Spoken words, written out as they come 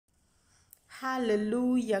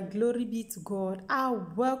Hallelujah, glory be to God. I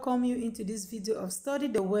welcome you into this video of Study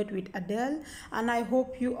the Word with Adele, and I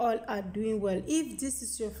hope you all are doing well. If this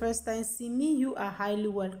is your first time seeing me, you are highly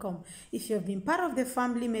welcome. If you have been part of the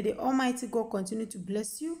family, may the Almighty God continue to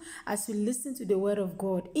bless you as you listen to the Word of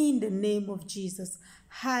God in the name of Jesus.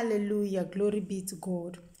 Hallelujah, glory be to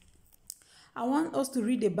God. I want us to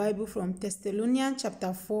read the Bible from Thessalonians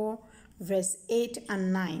chapter 4, verse 8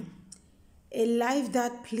 and 9. A life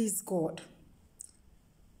that pleased God.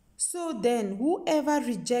 So then, whoever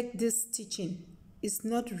rejects this teaching is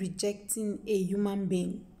not rejecting a human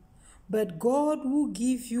being, but God who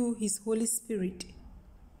gives you his Holy Spirit.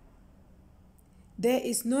 There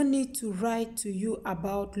is no need to write to you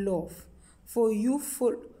about love, for your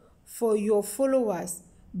followers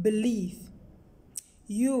believe.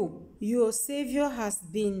 Your Savior has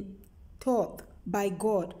been taught by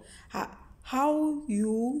God how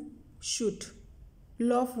you should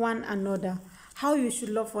love one another. How you should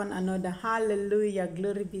love one another. Hallelujah.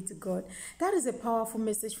 Glory be to God. That is a powerful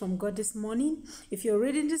message from God this morning. If you're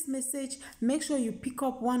reading this message, make sure you pick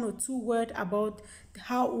up one or two words about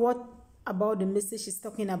about the message is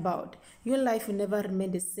talking about. Your life will never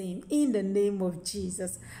remain the same in the name of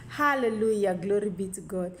Jesus. Hallelujah. Glory be to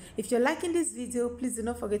God. If you're liking this video, please do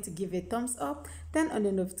not forget to give a thumbs up, turn on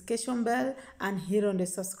the notification bell, and hit on the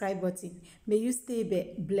subscribe button. May you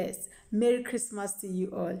stay blessed. Merry Christmas to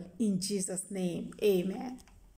you all. In Jesus' name, amen.